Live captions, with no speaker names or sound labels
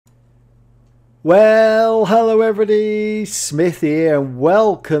Well, hello everybody, Smith here and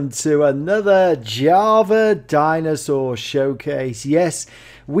welcome to another Java Dinosaur Showcase. Yes,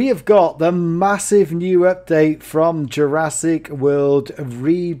 we have got the massive new update from Jurassic World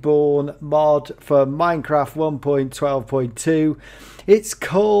Reborn Mod for Minecraft 1.12.2. It's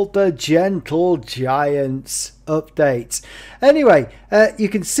called the Gentle Giants update. Anyway, you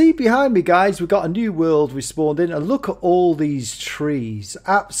can see behind me, guys, we've got a new world we spawned in, and look at all these trees.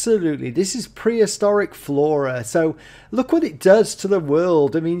 Absolutely, this is prehistoric flora, so look what it does to the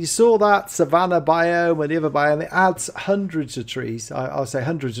world. I mean, you saw that savanna biome and the other biome. It adds hundreds of trees. I'll say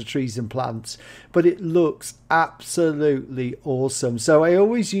hundreds of trees and plants, but it looks absolutely awesome. So I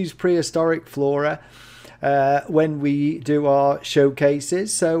always use prehistoric flora when we do our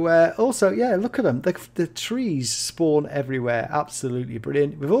showcases. So also, yeah, look at them. The trees spawn everywhere. Absolutely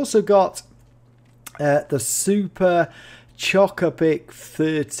brilliant. We've also got the super Chocopic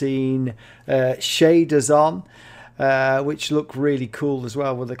 13 shaders on, which look really cool as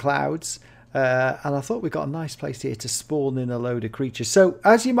well with the clouds. And I thought we got a nice place here to spawn in a load of creatures. So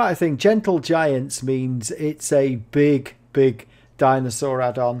as you might think, Gentle Giants means it's a big dinosaur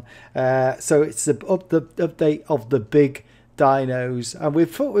add-on. So it's the update of the big dinos, and we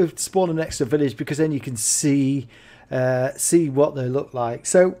thought we'd spawn an extra village because then you can see what they look like.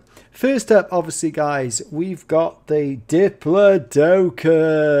 So first up, obviously, guys, we've got the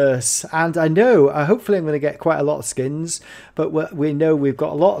Diplodocus, and I know hopefully I'm going to get quite a lot of skins, but we know we've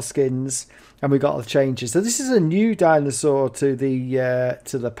got a lot of skins and we've got the changes. So this is a new dinosaur to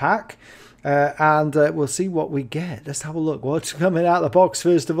the pack. And we'll see what we get. Let's have a look. What's coming out of the box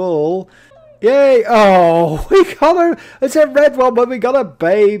first of all? Yay! Oh, we got it's a red one, but we got a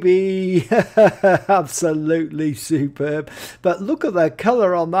baby. Absolutely superb. But look at the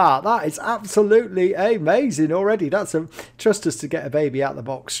colour on that. That is absolutely amazing already. Trust us to get a baby out of the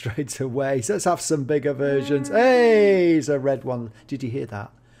box straight away. So let's have some bigger versions. Hey, it's a red one. Did you hear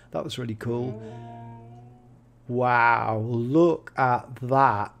that? That was really cool. Wow, look at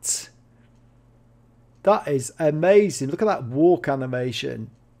that. That is amazing. Look at that walk animation.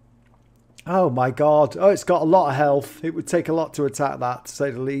 Oh my god. Oh, it's got a lot of health. It would take a lot to attack that, to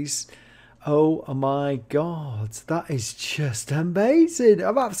say the least. Oh my god. That is just amazing.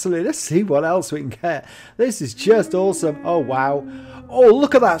 I'm absolutely... Let's see what else we can get. This is just awesome. Oh wow. Oh,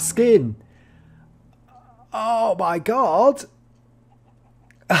 look at that skin. Oh my god.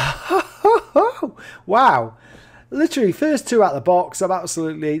 Wow. Literally, first two out of the box.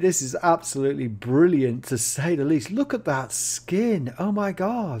 This is absolutely brilliant, to say the least. Look at that skin. Oh my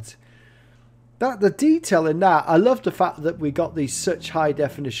god. The detail in that. I love the fact that we got these such high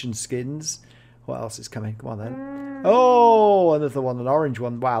definition skins. What else is coming? Come on then. Oh, another one, an orange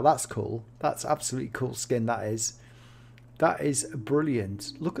one. Wow, that's cool. That's absolutely cool skin, that is. That is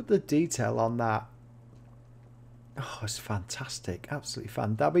brilliant. Look at the detail on that. Oh, it's fantastic. Absolutely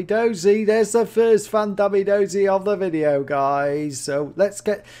fan-dabby-dozy. There's the first fan-dabby-dozy of the video, guys. So let's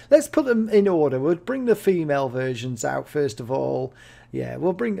put them in order. We'll bring the female versions out first of all. Yeah,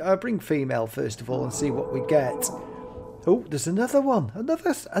 we'll bring female first of all and see what we get. Oh, there's another one.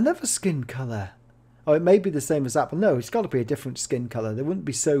 Another skin colour. Oh, it may be the same as that, but no, it's got to be a different skin colour. They wouldn't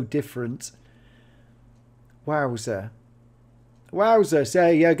be so different. Wowzer. Wowzer. So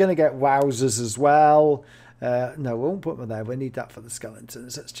you're going to get wowzers as well. No, we won't put them there. We need that for the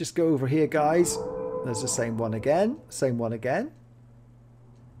skeletons. Let's just go over here, guys. There's the same one again. Same one again.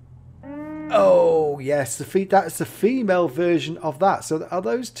 Oh, yes. That's the female version of that. So are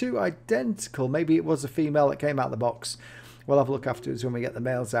those two identical? Maybe it was a female that came out of the box. We'll have a look afterwards when we get the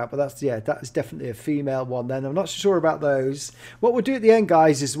males out. But that is definitely a female one then. I'm not sure about those. What we'll do at the end,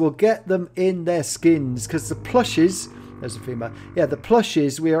 guys, is we'll get them in their skins, because the plushes... There's a female. Yeah, the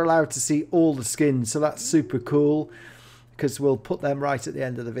plushes, we are allowed to see all the skins, so that's super cool, because we'll put them right at the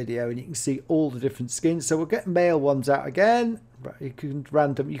end of the video and you can see all the different skins. So we'll get male ones out again. You can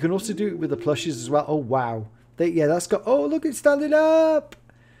random. You can also do it with the plushes as well. Oh wow. Yeah, that's got... Oh, look, it's standing up.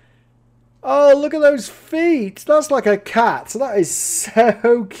 Oh, look at those feet. That's like a cat. So that is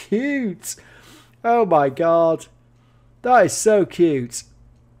so cute. Oh my god. That is so cute.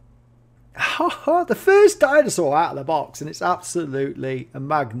 The first dinosaur out of the box, and it's absolutely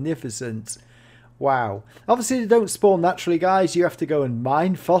magnificent. Wow. Obviously they don't spawn naturally, guys. You have to go and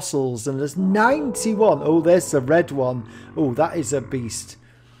mine fossils, and there's 91. Oh, there's the red one. Oh, that is a beast.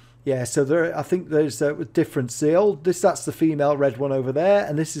 Yeah, so I think there's a difference. That's the female red one over there,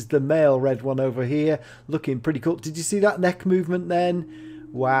 and this is the male red one over here, looking pretty cool. Did you see that neck movement then?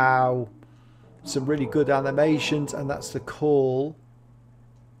 Wow. Some really good animations, and that's the call.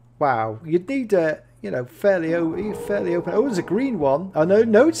 Wow, you'd need you know, fairly open. Oh, there's a green one. Oh no,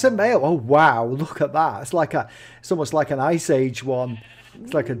 no, it's a male. Oh wow, look at that. It's almost like an Ice Age one.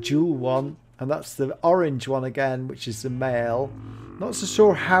 It's like a dual one, and that's the orange one again, which is the male. Not so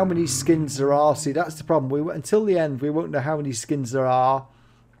sure how many skins there are. See, that's the problem. Until the end, we won't know how many skins there are.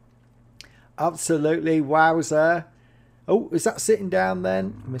 Absolutely, wowzer. Oh, is that sitting down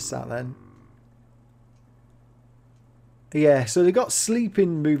then? I missed that then. Yeah, so they've got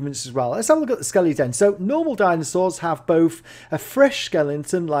sleeping movements as well. Let's have a look at the skeleton. So normal dinosaurs have both a fresh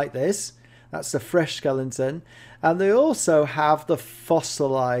skeleton like this. That's the fresh skeleton. And they also have the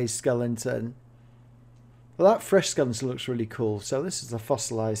fossilized skeleton. Well, that fresh skeleton looks really cool. So this is the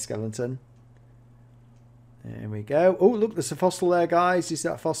fossilized skeleton. There we go. Oh, look, there's a fossil there, guys. You see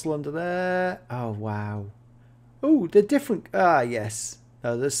that fossil under there? Oh, wow. Oh, they're different. Ah, yes.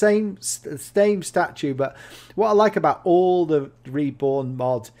 The same statue, but what I like about all the Reborn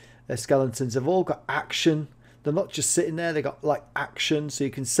Mod skeletons, they've all got action. They're not just sitting there, they've got like action, so you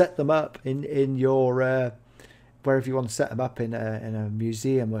can set them up in your wherever you want to set them up in a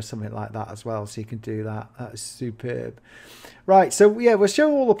museum or something like that as well, so you can do that. That is superb. Right, so yeah, we'll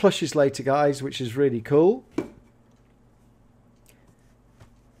show all the plushes later, guys, which is really cool.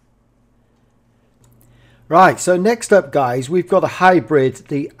 Right, so next up, guys, we've got a hybrid,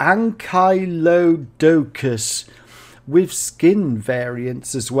 the Ankylodocus, with skin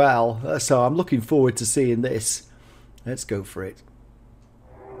variants as well. So I'm looking forward to seeing this. Let's go for it.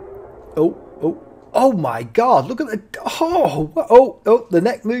 Oh my God! Look at the oh! The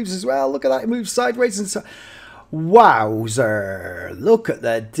neck moves as well. Look at that; it moves sideways and so. Wowzer! Look at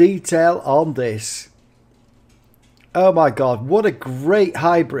the detail on this. Oh my God! What a great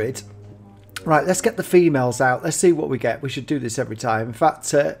hybrid! Right, let's get the females out. Let's see what we get. We should do this every time. In fact,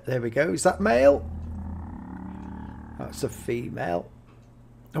 there we go. Is that male? That's a female.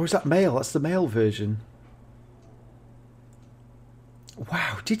 Or is that male? That's the male version.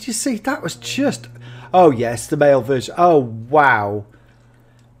 Wow, did you see? That was just... Oh, yes, the male version. Oh, wow.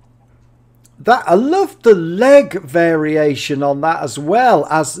 I love the leg variation on that as well,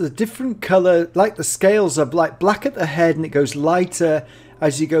 as the different colour, like the scales are like black at the head and it goes lighter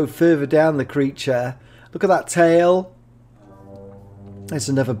as you go further down the creature. Look at that tail. There's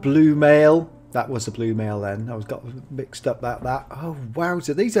another blue male. That was a blue male then. I got mixed up about that. Oh,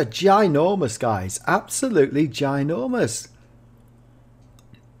 wowzer. These are ginormous, guys. Absolutely ginormous.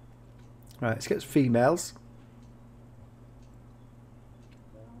 Right, let's get females.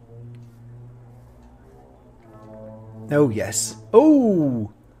 Oh, yes.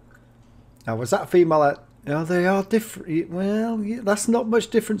 Oh! Now, was that female? Oh, they are different. Well, yeah, that's not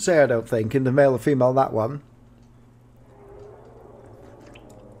much difference there, I don't think, in the male and female, that one.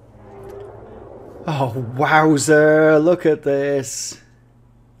 Oh, wowzer. Look at this.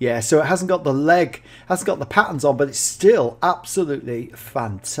 Yeah, so it hasn't got the leg, hasn't got the patterns on, but it's still absolutely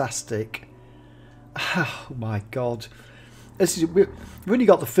fantastic. Oh, my God. We've only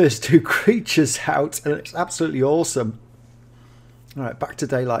got the first two creatures out, and it's absolutely awesome. All right, back to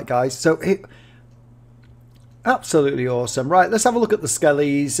daylight, guys. So, absolutely awesome. Right, let's have a look at the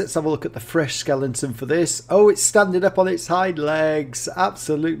skellies. Let's have a look at the fresh skeleton for this. Oh, it's standing up on its hind legs.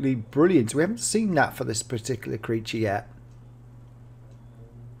 Absolutely brilliant. We haven't seen that for this particular creature yet.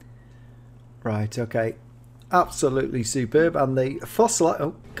 Right, okay. Absolutely superb. And the fossilized...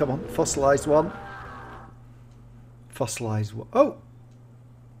 Oh, come on. Fossilized one. Fossilized one. Oh!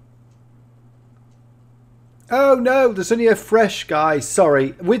 Oh no, there's only a fresh guy.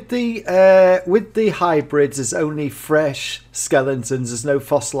 Sorry, with the hybrids, there's only fresh skeletons. There's no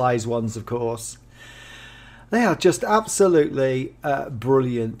fossilized ones, of course. They are just absolutely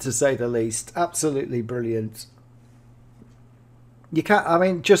brilliant, to say the least. Absolutely brilliant. You can't. I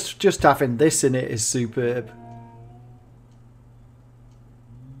mean, just having this in it is superb.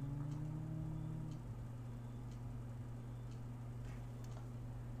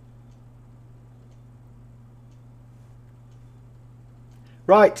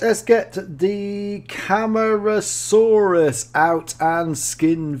 Right, let's get the Camarasaurus out and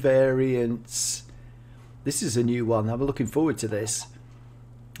skin variants. This is a new one. I'm looking forward to this.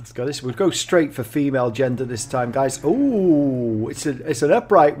 Let's go this. We'll go straight for female gender this time, guys. Oh, it's an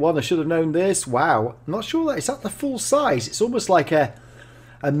upright one. I should have known this. Wow. I'm not sure that it's at the full size. It's almost like a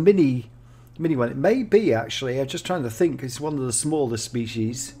mini one. It may be, actually. I'm just trying to think. It's one of the smaller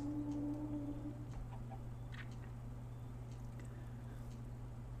species.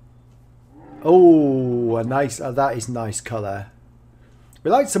 Oh, a nice. That is nice colour. We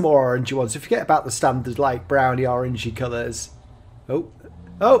like some more orangey ones. So forget about the standard like browny orangey colours. Oh,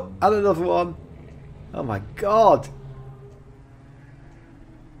 and another one. Oh my God.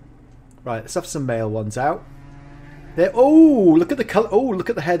 Right, let's have some male ones out. There. Oh, look at the colour. Oh, look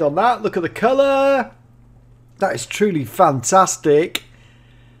at the head on that. Look at the colour. That is truly fantastic.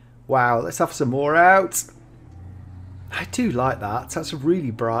 Wow, let's have some more out. I do like that. That's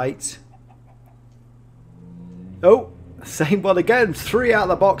really bright. Oh, same one again. 3 out of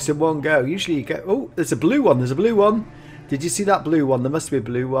the box in one go. Usually you get... Oh, there's a blue one. There's a blue one. Did you see that blue one? There must be a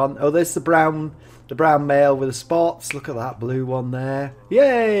blue one. Oh, there's the brown male with the spots. Look at that blue one there.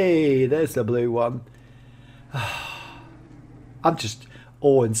 Yay! There's the blue one. I'm just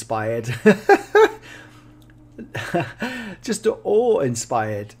awe-inspired. Just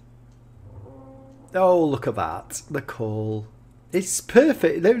awe-inspired. Oh, look at that. The call. It's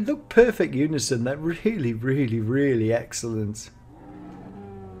perfect. They look perfect unison. They're really, really, really excellent.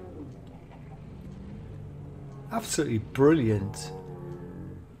 Absolutely brilliant.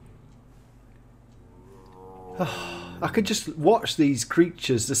 Oh, I could just watch these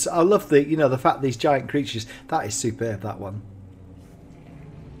creatures. I love the, you know, the fact these giant creatures. That is superb, that one.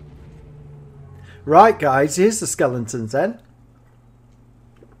 Right, guys, here's the skeletons then.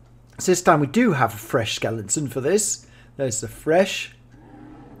 So this time we do have a fresh skeleton for this. There's the fresh.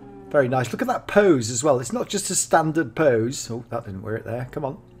 Very nice. Look at that pose as well. It's not just a standard pose. Oh, that didn't work there. Come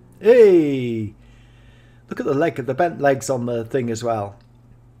on. Hey! Look at the leg, the bent legs on the thing as well.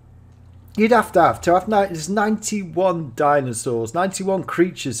 You'd have there's 91 dinosaurs, 91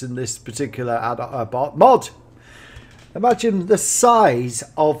 creatures in this particular mod. Imagine the size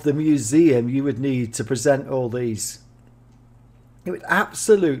of the museum you would need to present all these. It was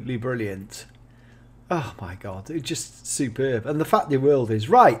absolutely brilliant. Oh my god, it's just superb. And the fact the world is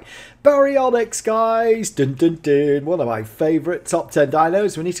right. Baryonyx, guys. Dun dun dun. One of my favourite top 10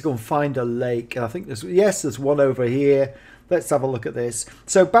 dinos. We need to go and find a lake. And I think there's one over here. Let's have a look at this.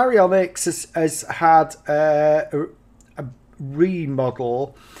 So Baryonyx has had a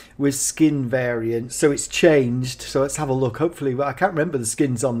remodel with skin variant, so it's changed. So let's have a look. Hopefully, I can't remember the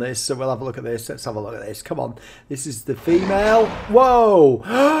skins on this, so we'll have a look at this. Let's have a look at this. Come on, this is the female. Whoa.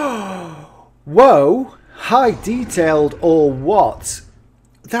 Whoa, high detailed or what?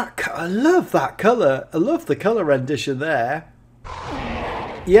 I love that colour. I love the colour rendition there.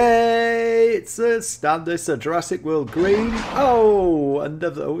 Yay, it's a standard, it's a Jurassic World green. Oh,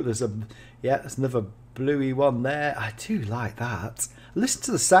 another, oh, there's another bluey one there. I do like that. Listen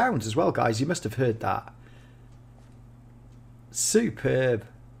to the sounds as well, guys. You must have heard that. Superb.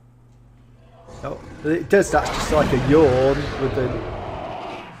 Oh, it does, that's just like a yawn with the...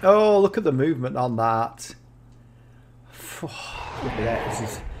 Oh, look at the movement on that. Oh, look at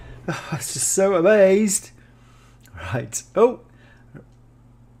that. I'm just so amazed. Right. Oh.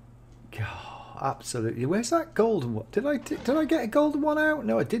 God, absolutely. Where's that golden one? Did I get a golden one out?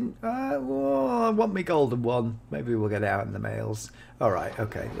 No, I didn't. Oh, I want my golden one. Maybe we'll get it out in the males. All right.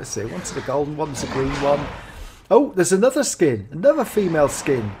 Okay. Let's see. One's the golden one. One's the green one. Oh, there's another skin. Another female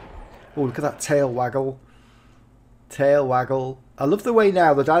skin. Oh, look at that tail waggle. Tail waggle. I love the way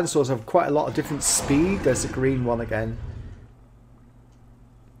now the dinosaurs have quite a lot of different speed. There's a green one again.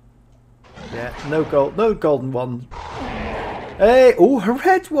 Yeah, no golden one. Hey, oh, a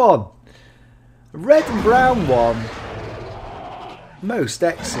red one. A red and brown one. Most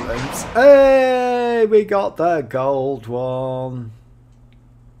excellent. Hey, we got the gold one.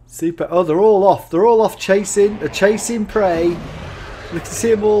 Super. Oh, they're all off. They're all off chasing. They're chasing prey. You can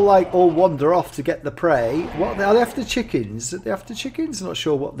see them all wander off to get the prey. What are they after? Chickens? Are they after chickens? I'm not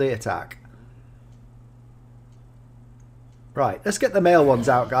sure what they attack. Right, let's get the male ones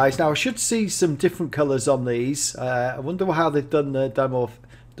out, guys. Now I should see some different colours on these. I wonder how they've done the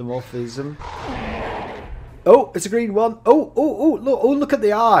dimorphism. Oh, it's a green one. Oh, look at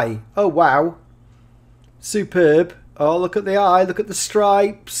the eye. Oh wow, superb. Oh, look at the eye. Look at the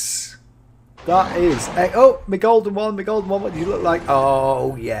stripes. That is... Oh, my golden one. What do you look like?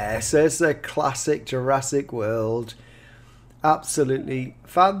 Oh, yes. There's the classic Jurassic World. Absolutely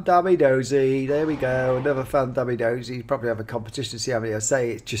fan-dabby-dozy. There we go. Another fan-dabby-dozy. Probably have a competition to see how many I say.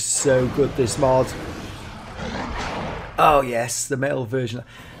 It's just so good, this mod. Oh, yes. The male version.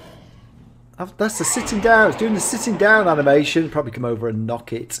 That's the sitting down. It's doing the sitting down animation. Probably come over and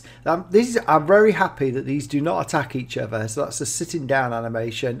knock it. I'm very happy that these do not attack each other. So that's a sitting down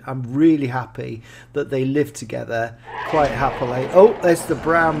animation. I'm really happy that they live together quite happily. Oh, there's the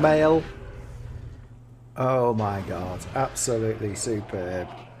brown male. Oh my god. Absolutely superb.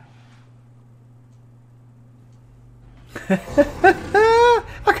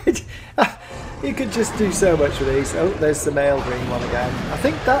 You could just do so much with these. Oh, there's the male green one again. I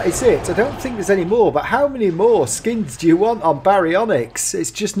think that is it. I don't think there's any more, but how many more skins do you want on Baryonyx? It's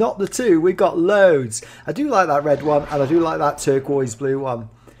just not the two. We've got loads. I do like that red one, and I do like that turquoise blue one.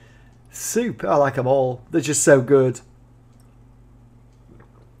 Super. I like them all. They're just so good.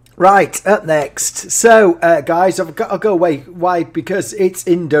 Right, up next. So, guys, I'll go away. Why? Because it's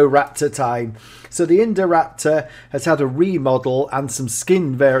Indoraptor time. So the Indoraptor has had a remodel and some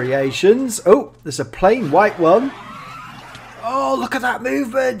skin variations. Oh, there's a plain white one. Oh, look at that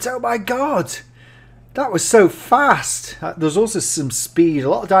movement. Oh, my God. That was so fast. There's also some speed. A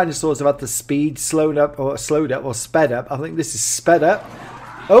lot of dinosaurs have had the speed slowed up or sped up. I think this is sped up.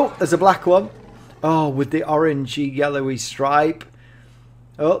 Oh, there's a black one. Oh, with the orangey, yellowy stripe.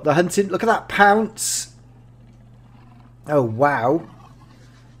 Oh, the hunting. Look at that pounce. Oh, wow.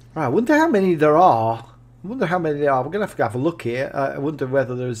 Right, I wonder how many there are. We're going to have a look here. I wonder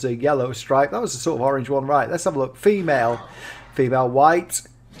whether there's a yellow stripe. That was a sort of orange one. Right, let's have a look. Female. Female white.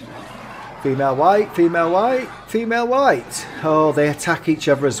 Female white. Female white. Female white. Oh, they attack each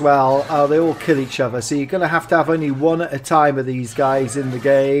other as well. Oh, they all kill each other. So you're going to have only one at a time of these guys in the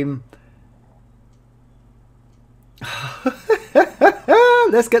game.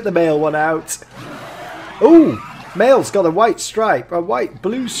 Let's get the male one out. Oh, male's got a white stripe. A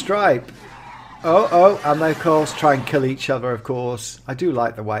blue stripe. Oh, and they, of course, try and kill each other, of course. I do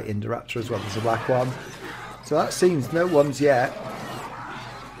like the white Indoraptor as well as the black one. So that seems no one's yet.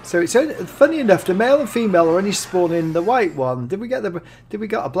 So it's only, funny enough, the male and female are only spawning the white one. Did we get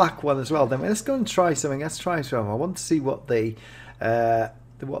a black one as well? Then let's go and try something. Let's try something. I want to see what the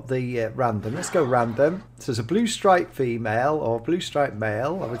random. Let's go random. So there's a blue stripe female or blue stripe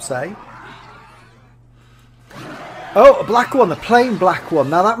male, I would say. Oh, a black one, a plain black one.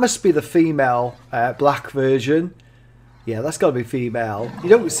 Now that must be the female black version. Yeah, that's got to be female. You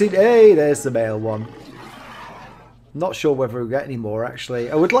don't see. Hey, there's the male one. Not sure whether we'll get any more actually.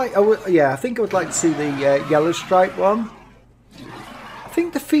 I think I would like to see the yellow stripe one. I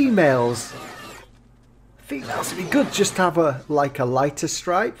think the females would be good just to have a lighter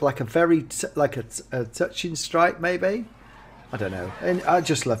stripe, like a touching stripe maybe. I don't know. And I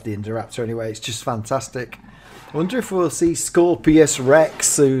just love the Indoraptor anyway. It's just fantastic. I wonder if we'll see Scorpius Rex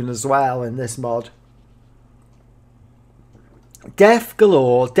soon as well in this mod. Death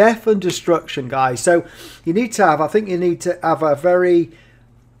galore, death and destruction, guys. So you need to have, I think you need to have a very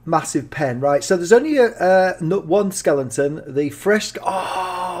massive pen, right? So there's only one skeleton, the fresh.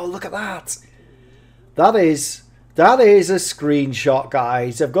 Oh, look at that! That is a screenshot,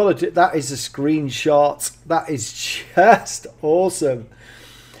 guys. I've got to do. That is a screenshot. That is just awesome.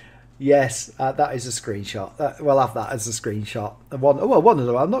 Yes, that is a screenshot. We'll have that as a screenshot. One of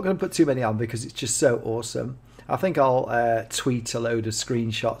them. I'm not going to put too many on because it's just so awesome. I think I'll tweet a load of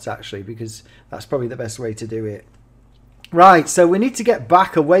screenshots actually because that's probably the best way to do it. Right, so we need to get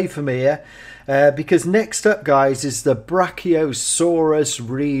back away from here because next up, guys, is the Brachiosaurus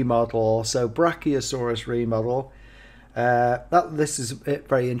remodel. So Brachiosaurus remodel. This is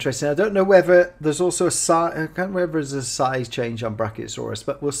very interesting. I don't know whether there's also a size. I can't remember whether there's a size change on Brachiosaurus,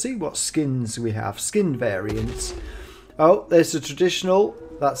 but we'll see what skins we have. Skin variants. Oh, there's a traditional.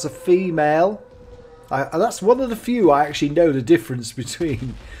 That's a female. That's one of the few I actually know the difference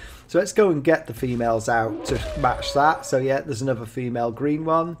between. So let's go and get the females out to match that. So yeah, there's another female green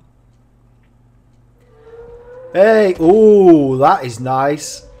one. Hey, oh, that is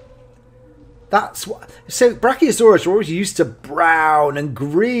nice. That's what. So Brachiosaurus are always used to brown and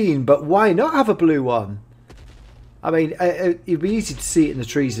green, but why not have a blue one? I mean, it'd be easy to see it in the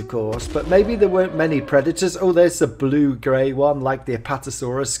trees, of course, but maybe there weren't many predators. Oh, there's the blue-grey one, like the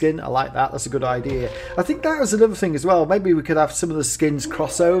Apatosaurus skin. I like that. That's a good idea. I think that was another thing as well. Maybe we could have some of the skins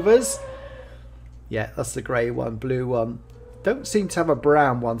crossovers. Yeah, that's the grey one, blue one. Don't seem to have a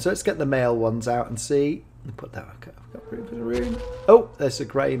brown one, so let's get the male ones out and see. Put that. Okay, I've got room for the room. Oh, there's a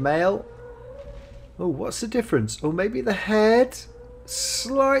grey male. Oh, what's the difference? Oh, maybe the head.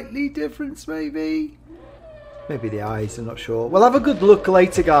 Slightly difference, maybe. Maybe the eyes, I'm not sure. We'll have a good look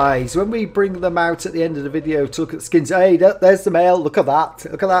later, guys. When we bring them out at the end of the video to look at the skins. Hey, there's the male. Look at that.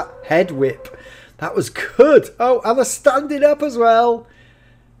 Look at that head whip. That was good. Oh, and they're standing up as well.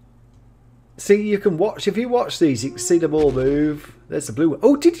 See, you can watch. If you watch these, you can see them all move. There's the blue one.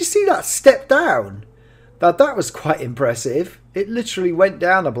 Oh, did you see that step down? That was quite impressive. It literally went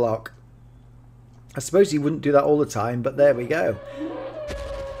down a block. I suppose you wouldn't do that all the time, but there we go.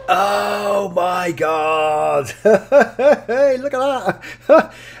 Oh my god! Hey, look at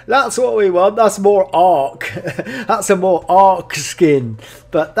that! That's what we want. That's more arc. That's a more arc skin.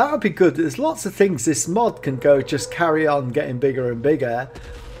 But that would be good. There's lots of things this mod can go just carry on getting bigger and bigger.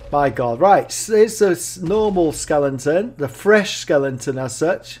 My god. Right, so here's this normal skeleton. The fresh skeleton as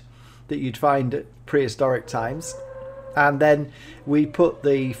such that you'd find at prehistoric times. And then we put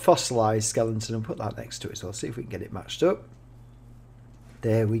the fossilized skeleton and put that next to it. So I'll see if we can get it matched up.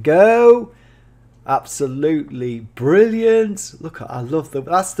 There we go. Absolutely brilliant. Look, I love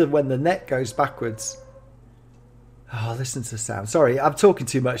that's when the neck goes backwards. Oh, listen to the sound. Sorry, I'm talking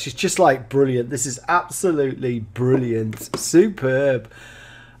too much. It's just like brilliant. This is absolutely brilliant. Superb.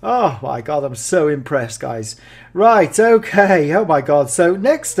 Oh my god, I'm so impressed, guys. Right, okay. Oh my god. So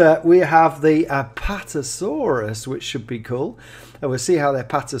next up we have the Apatosaurus, which should be cool. And we'll see how the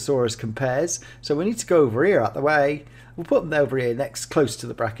Apatosaurus compares. So we need to go over here out the way. We'll put them over here next, close to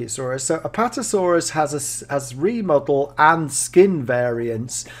the Brachiosaurus. So Apatosaurus has remodel and skin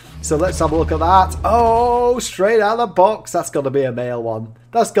variants. So let's have a look at that. Oh, straight out of the box. That's got to be a male one.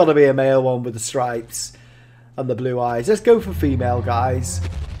 That's got to be a male one with the stripes and the blue eyes. Let's go for female, guys.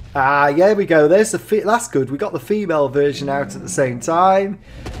 Ah, yeah, there we go. There's the that's good. We got the female version out at the same time.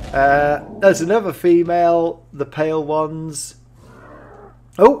 There's another female, the pale ones.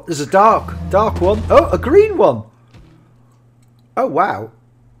 Oh, there's a dark one. Oh, a green one. Oh wow!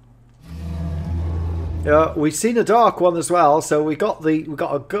 We've seen a dark one as well. So we got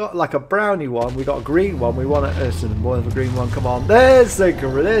like a brownie one. We got a green one. We want more of a green one. Come on, there's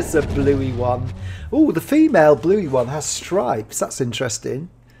the bluey one. Oh, the female bluey one has stripes. That's interesting.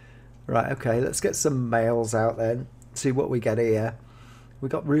 Right, okay, let's get some males out then. See what we get here. We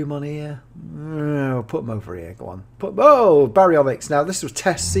got room on here. Oh, put them over here. Go on. Oh, Baryonyx. Now this was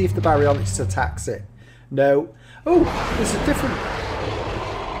test. See if the Baryonyx attacks it. No. Oh, there's a different...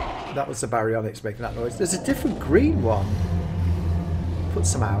 That was the Baryonyx making that noise. There's a different green one. Put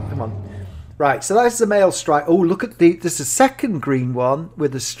some out. Come on. Right, so that's the male stripe. Oh, look at there's a second green one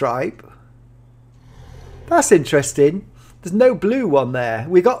with a stripe. That's interesting. There's no blue one there.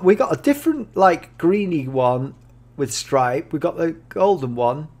 We got a different, like, greeny one with stripe. We got the golden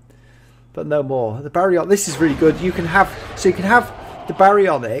one, but no more. The Baryonyx. This is really good. You can have the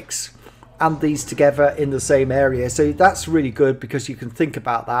Baryonyx and these together in the same area, so that's really good because you can think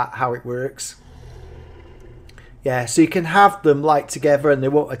about that, how it works. Yeah, so you can have them like together and they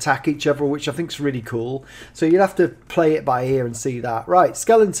won't attack each other, which I think is really cool. So you'll have to play it by ear and see that. Right,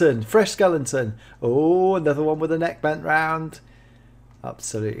 skeleton, fresh skeleton. Oh, another one with a neck bent round.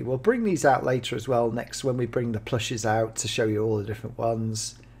 Absolutely. We'll bring these out later as well, next when we bring the plushes out to show you all the different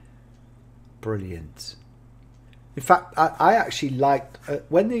ones. Brilliant. In fact, I actually liked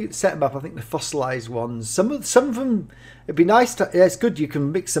when they set them up. I think the fossilized ones. Some of them, it'd be nice to. Yeah, it's good. You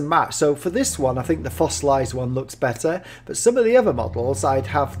can mix and match. So for this one, I think the fossilized one looks better. But some of the other models, I'd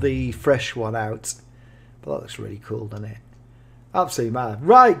have the fresh one out. But that looks really cool, doesn't it? Absolutely mad.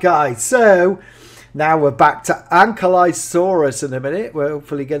 Right, guys. So now we're back to Ankylosaurus in a minute. We're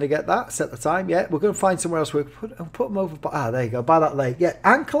hopefully going to get that. Set the time. Yeah, we're going to find somewhere else. We'll put them over. Ah, there you go. By that lake. Yeah,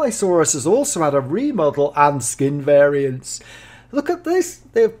 Ankylosaurus has also had a remodel and skin variants. Look at this.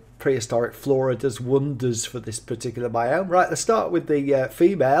 The prehistoric flora does wonders for this particular biome. Right, let's start with the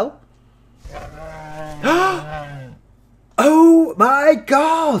female. Oh my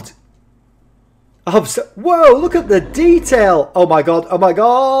god! Whoa, look at the detail. Oh my god, oh my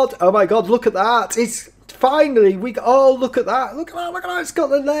god, oh my god, look at that. It's finally, oh, look at that. Look at that, look at that. It's got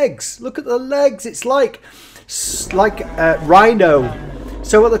the legs. Look at the legs. It's like rhino.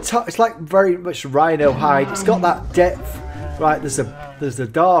 So at the top, it's like very much rhino hide. It's got that depth. Right, there's a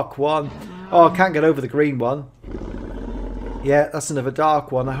dark one. Oh, I can't get over the green one. Yeah, that's another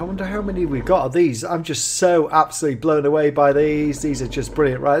dark one. I wonder how many we've got of these. I'm just so absolutely blown away by these. These are just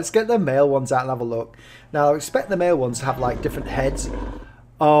brilliant. Right, let's get the male ones out and have a look. Now, I expect the male ones to have, like, different heads.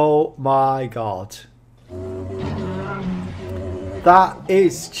 Oh, my God. That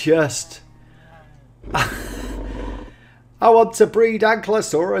is just... I want to breed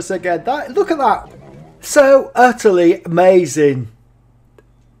Ankylosaurus again. Look at that. So utterly amazing.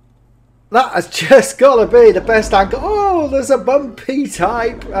 That has just got to be the best angle. Oh, there's a bumpy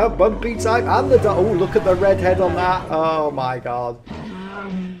type. A bumpy type. And the... Oh, look at the red head on that. Oh, my God.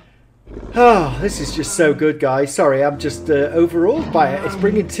 Oh, this is just so good, guys. Sorry, I'm just overawed by it. It's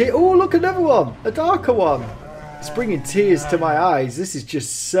bringing tears. Oh, look, another one. A darker one. It's bringing tears to my eyes. This is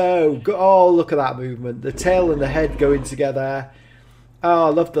just so good. Oh, look at that movement. The tail and the head going together. Oh, I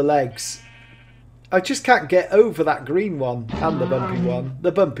love the legs. I just can't get over that green one and the bumpy one.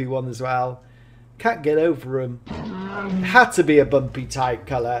 The bumpy one as well. Can't get over them. It had to be a bumpy type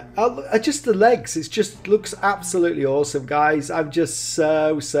colour. Just the legs. It just looks absolutely awesome, guys. I'm just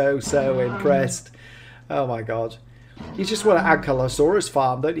so impressed. Oh my God. You just want an Ankylosaurus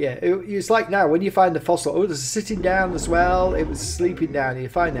farm, don't you? It's like now when you find the fossil. Oh, there's a sitting down as well. It was sleeping down. You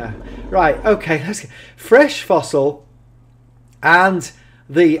find now. Right, okay. Let's get fresh fossil and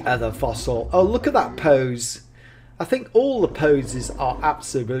the other fossil. Oh, look at that pose. I think all the poses are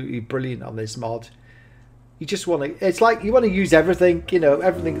absolutely brilliant on this mod. you just want to, it's like you want to use everything, you know,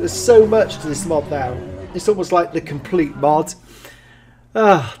 everything. There's so much to this mod now. It's almost like the complete mod.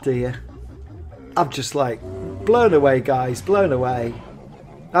 Oh dear. I'm just like blown away, guys, blown away.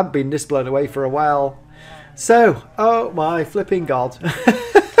 I haven't been this blown away for a while. So, oh my flipping God.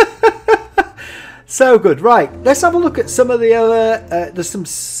 So good. Right, let's have a look at some of the other, there's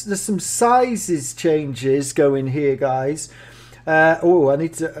some sizes changes going here, guys. Oh, I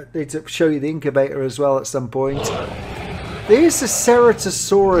need to show you the incubator as well at some point. There's the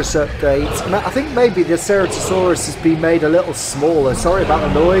Ceratosaurus update. I think maybe the Ceratosaurus has been made a little smaller. Sorry about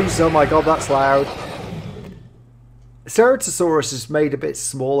the noise. Oh my God, that's loud. Ceratosaurus is made a bit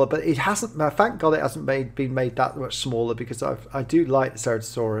smaller, but it hasn't. Thank God it hasn't been made that much smaller, because I do like the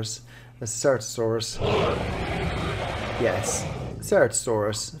Ceratosaurus. There's the Ceratosaurus. Yes,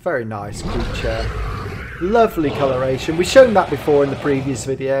 Ceratosaurus. Very nice creature. Lovely coloration. We've shown that before in the previous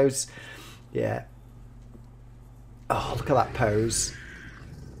videos. Yeah. Oh, look at that pose.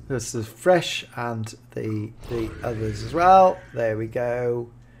 There's the fresh and the others as well. There we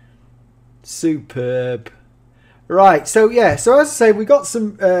go. Superb. Right, so yeah, so as I say, we got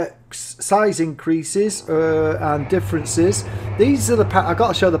some size increases and differences. These are the, I've got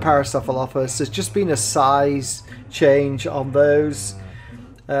to show the Paracephalophus. There's just been a size change on those.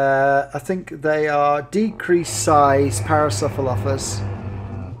 I think they are decreased size Paracephalophus.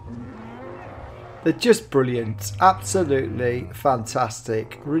 They're just brilliant, absolutely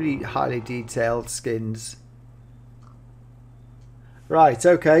fantastic, really highly detailed skins. Right,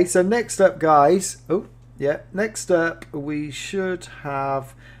 okay, so next up, guys, oh yeah, next up we should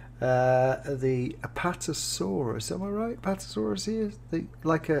have the Apatosaurus. Am I right? Apatosaurus here,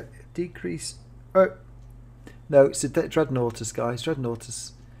 like a decrease. Oh no, it's a Dreadnoughtus, guys.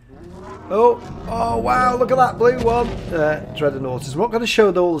 Dreadnoughtus. Oh wow, look at that blue one. Dreadnoughtus. We're not going to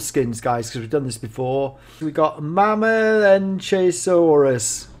show all the skins, guys, because we've done this before. We got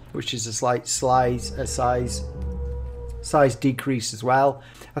Mammalenchasaurus, which is a slight size decrease as well.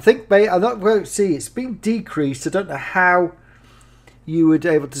 I think I'm not going to see it's been decreased. I don't know how you would be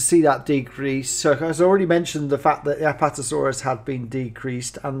able to see that decrease. So as I already mentioned, the fact that the Apatosaurus had been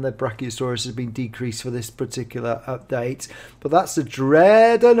decreased and the Brachiosaurus has been decreased for this particular update. But that's the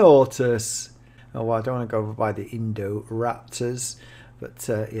Dreadnoughtus. Oh, well, I don't want to go over by the Indoraptors, but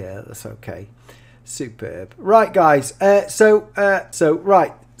yeah, that's okay. Superb. Right, guys.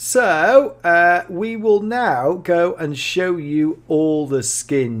 So we will now go and show you all the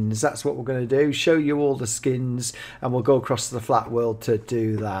skins. That's what we're going to do. Show you all the skins, and we'll go across to the flat world to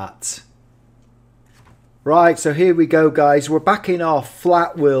do that. Right, so here we go, guys. We're back in our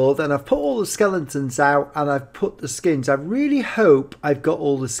flat world, and I've put all the skeletons out, and I've put the skins. I really hope I've got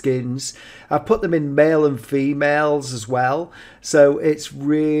all the skins. I've put them in male and females as well, so it's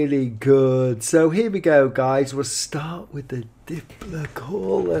really good. So here we go, guys. We'll start with the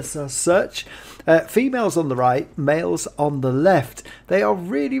Diplodocus as such. Females on the right, males on the left. They are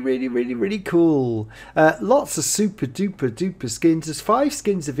really cool. Lots of super duper skins. There's 5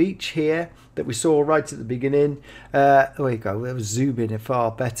 skins of each here that we saw right at the beginning. There we go. We'll zoom in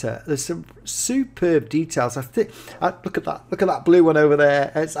far better. There's some superb details. I think. Look at that. Look at that blue one over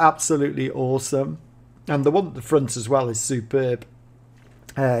there. It's absolutely awesome. And the one at the front as well is superb.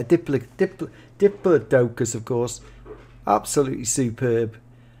 Diplodocus, of course. Absolutely superb.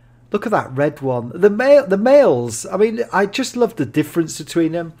 Look at that red one. The males. I mean, I just love the difference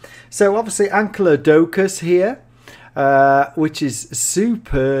between them. So obviously Ankylodocus here, which is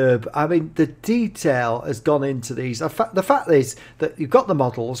superb. I mean, the detail has gone into these. The fact is that you've got the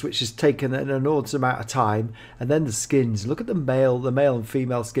models, which has taken an enormous amount of time, and then the skins. Look at the male and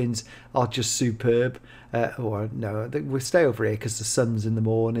female skins are just superb. Or no, we'll stay over here because the sun's in the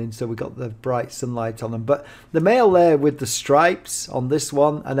morning, so we got the bright sunlight on them. But the male there with the stripes on this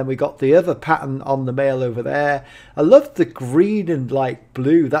one, and then we got the other pattern on the male over there. I love the green and like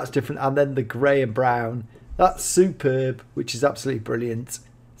blue. That's different, and then the grey and brown. That's superb, which is absolutely brilliant.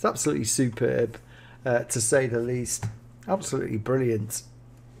 It's absolutely superb, to say the least. Absolutely brilliant.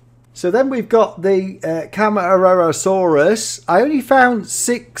 So then we've got the Camarasaurus. I only found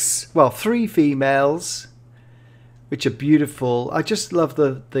 3 females, which are beautiful. I just love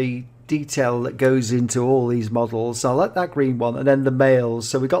the detail that goes into all these models. So I like that green one, and then the males.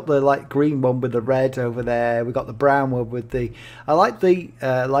 So we got the like green one with the red over there. We got the brown one with the. I like the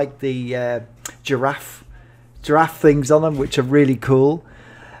giraffe things on them, which are really cool.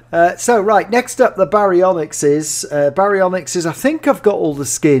 So right, next up the Baryonyxes. Baryonyxes, I think I've got all the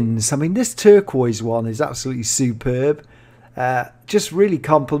skins. I mean, this turquoise one is absolutely superb. Just really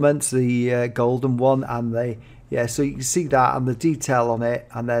complements the golden one and the Yeah, so you can see that and the detail on it,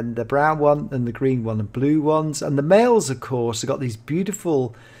 and then the brown one and the green one and blue ones. And the males, of course, have got these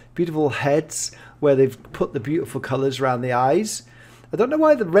beautiful, beautiful heads where they've put the beautiful colours around the eyes. I don't know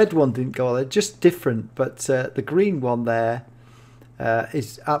why the red one didn't go on. They're just different, but the green one there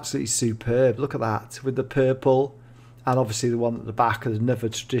is absolutely superb. Look at that with the purple, and obviously the one at the back is another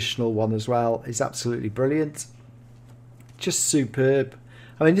traditional one as well. It's absolutely brilliant. Just superb.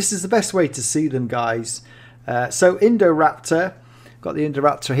 I mean, this is the best way to see them, guys. So Indoraptor, got the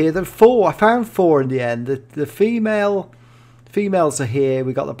Indoraptor here. There are four. I found four in the end. The females are here.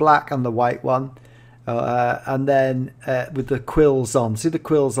 We got the black and the white one, and then with the quills on. See the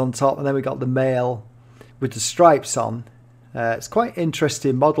quills on top, and then we got the male with the stripes on. It's quite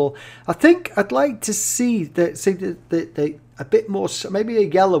interesting model. I think I'd like to see a bit more, maybe a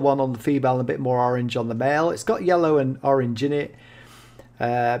yellow one on the female and a bit more orange on the male. It's got yellow and orange in it,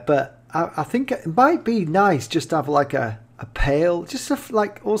 but I think it might be nice just to have like a pale, just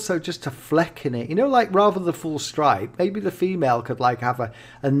also just a fleck in it. You know, like rather than the full stripe, maybe the female could like have a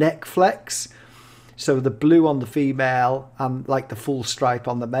neck flex. So the blue on the female and like the full stripe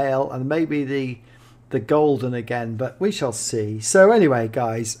on the male, and maybe the golden again, but we shall see. So anyway,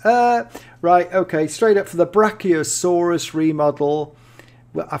 guys, right, okay, straight up for the Brachiosaurus remodel.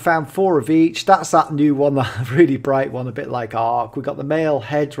 I found four of each. That's that new one, that really bright one, a bit like Ark. We've got the male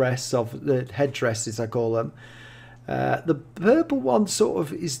headdresses, I call them. The purple one sort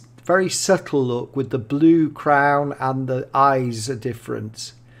of is very subtle look with the blue crown, and the eyes are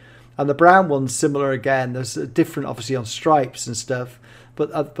different. And the brown one's similar again. There's a different, obviously, on stripes and stuff,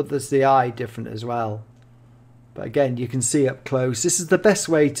 but there's the eye different as well. But again, you can see up close. This is the best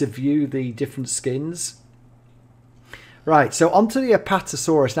way to view the different skins. Right, so onto the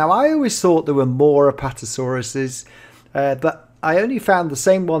Apatosaurus. Now, I always thought there were more Apatosauruses, but I only found the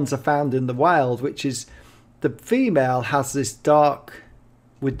same ones I found in the wild, which is the female has this dark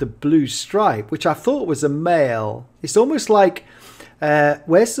with the blue stripe, which I thought was a male. It's almost like,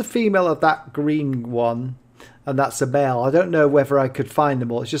 where's the female of that green one? And that's a male. I don't know whether I could find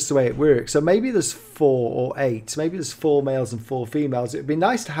them all. It's just the way it works. So maybe there's 4 or 8. Maybe there's 4 males and 4 females. It'd be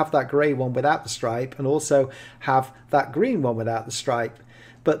nice to have that grey one without the stripe, and also have that green one without the stripe.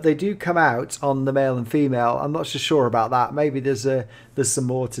 But they do come out on the male and female. I'm not so sure about that. Maybe there's some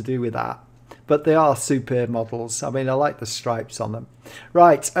more to do with that. But they are superb models. I mean, I like the stripes on them.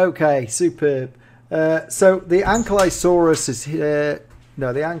 Right, okay, superb. So the Ankylosaurus is here.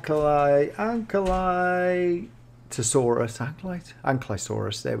 No, the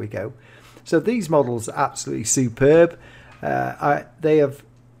Ankylosaurus, there we go. So these models are absolutely superb. They have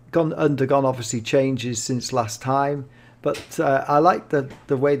undergone obviously changes since last time, but I like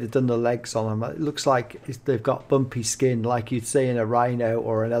the way they've done the legs on them. It looks like they've got bumpy skin, like you'd say in a rhino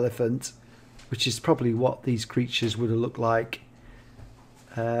or an elephant, which is probably what these creatures would have looked like.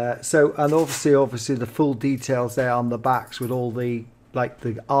 So, and obviously the full details there on the backs with all the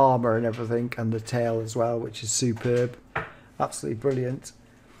armor and everything, and the tail as well, which is superb. Absolutely brilliant.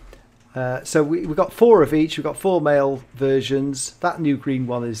 So we've got 4 of each. We've got 4 male versions. That new green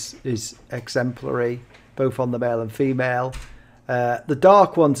one is exemplary, both on the male and female. The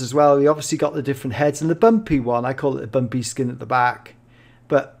dark ones as well, we obviously got the different heads, and the bumpy one, I call it the bumpy skin at the back.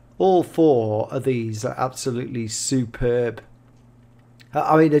 But all 4 of these are absolutely superb.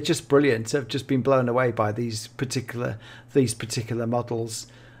 I mean, they're just brilliant. I've just been blown away by these particular models.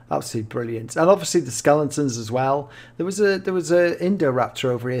 Absolutely brilliant. And obviously the skeletons as well. There was a Indoraptor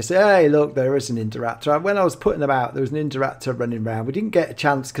over here. So hey, look, there is an Indoraptor. When I was putting them out, there was an Indoraptor running around. We didn't get a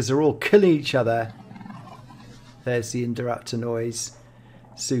chance because they're all killing each other. There's the Indoraptor noise.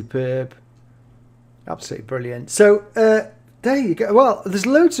 Superb. Absolutely brilliant. So there you go. Well, there's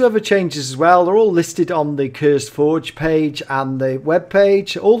loads of other changes as well. They're all listed on the Cursed Forge page and the web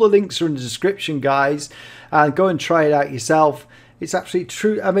page. All the links are in the description, guys. And go and try it out yourself. It's absolutely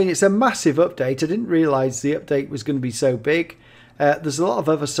true. I mean, it's a massive update. I didn't realise the update was going to be so big. There's a lot of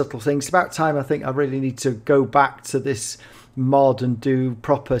other subtle things. It's about time, I think, I really need to go back to this mod and do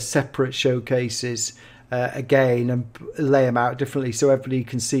proper separate showcases again and lay them out differently so everybody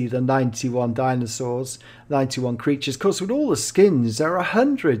can see the 91 dinosaurs, 91 creatures. Of course, with all the skins, there are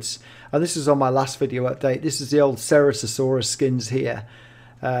hundreds. And this is on my last video update. This is the old Ceratosaurus skins here.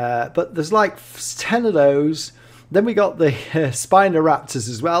 But there's like 10 of those. Then we got the Spinoraptors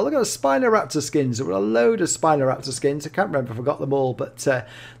as well. Look at the Spinoraptor skins. There were a load of Spinoraptor skins. I can't remember if I got them all, but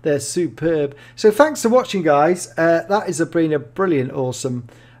they're superb. So thanks for watching, guys. That has been a brilliant, awesome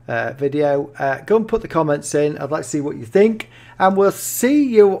video. Go and put the comments in. I'd like to see what you think. And we'll see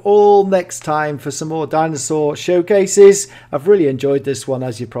you all next time for some more dinosaur showcases. I've really enjoyed this one,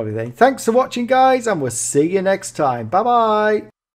 as you probably think. Thanks for watching, guys, and we'll see you next time. Bye-bye.